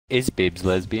Is Bibs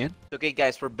lesbian? Okay,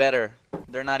 guys, we're better.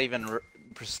 They're not even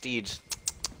prestige.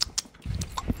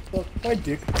 Suck my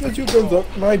dick, yes you can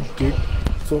suck my dick.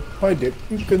 Suck my dick,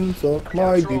 you can suck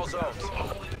my dick.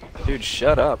 Dude,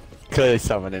 shut up. Clearly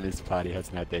someone in this party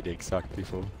hasn't had their dick sucked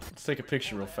before. Let's take a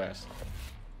picture real fast.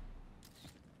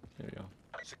 There we go.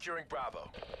 Securing Bravo.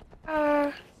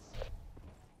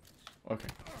 Okay.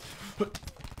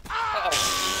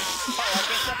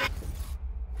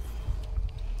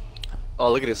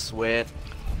 Oh, look at his sweat.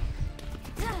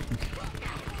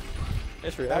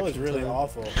 That was really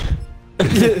awful.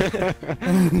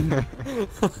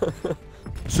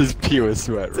 This is pure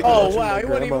sweat. Right? Oh wow, he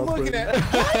wasn't even looking at it.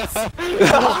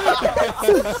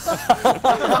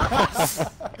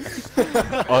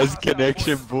 Oz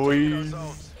connection, boys.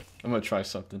 I'm gonna try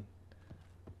something.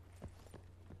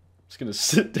 Just gonna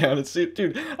sit down and see it.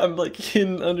 Dude, I'm like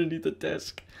hidden underneath the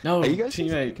desk. No, Are you guys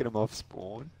teammate. picking him off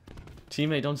spawn?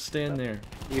 Teammate, don't stand there.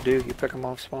 You do, you pick them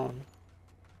off spawn.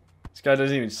 This guy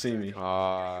doesn't even see me.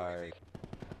 Oh,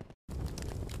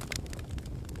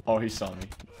 he saw me.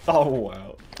 Oh,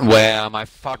 wow. Wow, my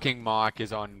fucking mic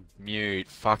is on mute.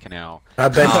 Fucking hell. I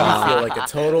bet you feel like a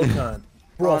total cunt.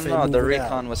 Bro, Oh no, the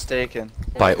recon was taken.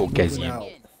 By Moving orgasm. out.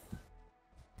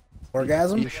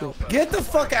 Orgasm? Get the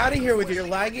fuck out of here with your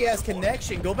laggy ass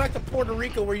connection. Go back to Puerto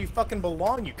Rico where you fucking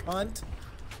belong, you cunt.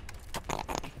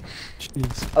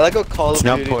 Jeez. I like how Call It's of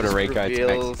not Duty Puerto just Rico, it's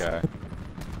reveals- Mexico.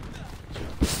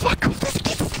 Fuck off.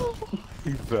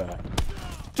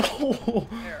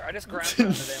 There, I just grabbed onto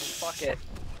them. Fuck it.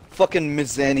 Fucking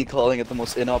Mizani calling at the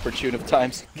most inopportune of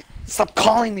times. Stop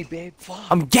calling me, babe. Fuck.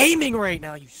 I'm gaming right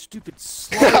now, you stupid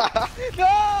slut.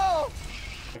 No!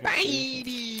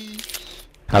 Baby!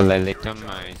 Hello, little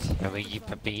mice. How are you,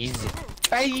 puppies?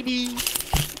 Baby!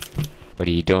 What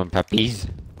are you doing, puppies?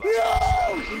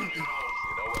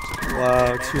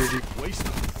 Wow, too deep. You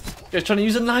guys trying to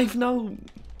use a knife? No.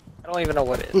 I don't even know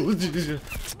what it is.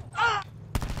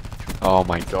 Oh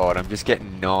my god, I'm just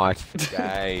getting knifed for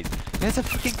days. There's a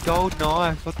fucking gold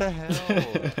knife, what the hell?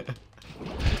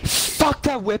 Fuck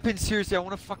that weapon, seriously, I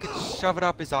wanna fucking shove it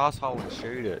up his asshole and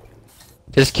shoot it.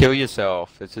 Just kill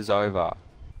yourself, this is over.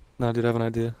 No, dude, I have an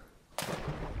idea.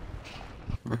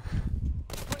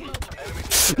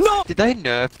 No! Did they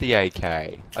nerf the AK?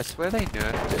 I swear they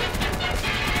nerfed it.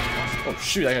 Oh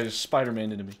shoot, that guy just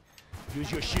Spider-Man into me.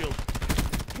 Use your shield.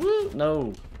 Woo!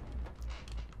 No.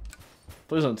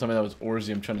 Please don't tell me that was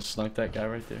Orzi. I'm trying to snipe that guy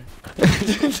right there.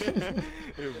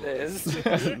 It is.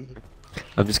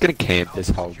 I'm just gonna camp this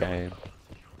whole game.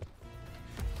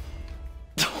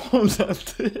 Oh, not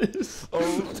this.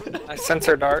 Oh, I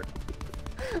sensor dart.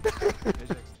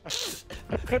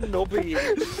 Nobody.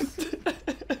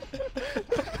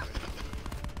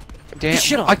 Damn,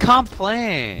 Shut up. I can't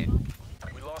plan.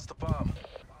 We lost the bomb.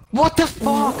 What the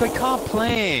fuck? I can't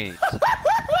plan.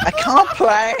 I can't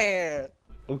play.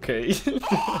 Okay.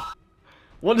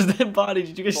 What is that body?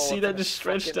 Did you guys see that Bullet just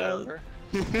gonna stretched fuck it out? over.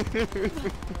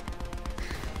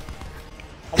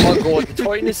 Oh my god, the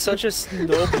Titan is such a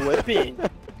snub weapon.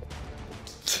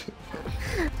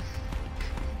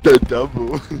 The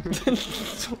double.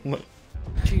 So much.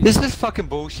 This is fucking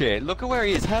bullshit. Look at where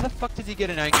he is. How the fuck does he get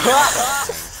an angle?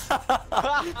 What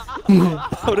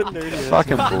a nerd he is.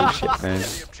 Fucking bullshit, man.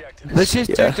 The objective. Let's just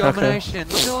Yeah, do domination.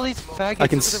 Look at all these faggots. I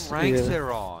can Look at the ranks yeah.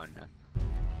 they're on.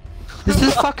 This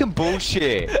is fucking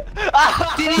bullshit.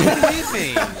 Didn't even hit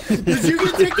me. Did you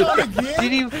get kicked on again?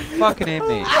 Didn't even fucking hit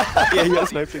me. Yeah, he got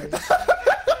sniped again.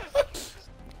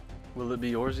 Will it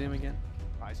be Orzium again?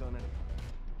 Eyes on it.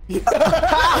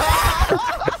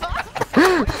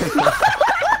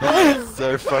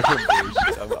 So fucking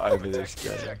bullshit. I'm over this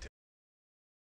guy.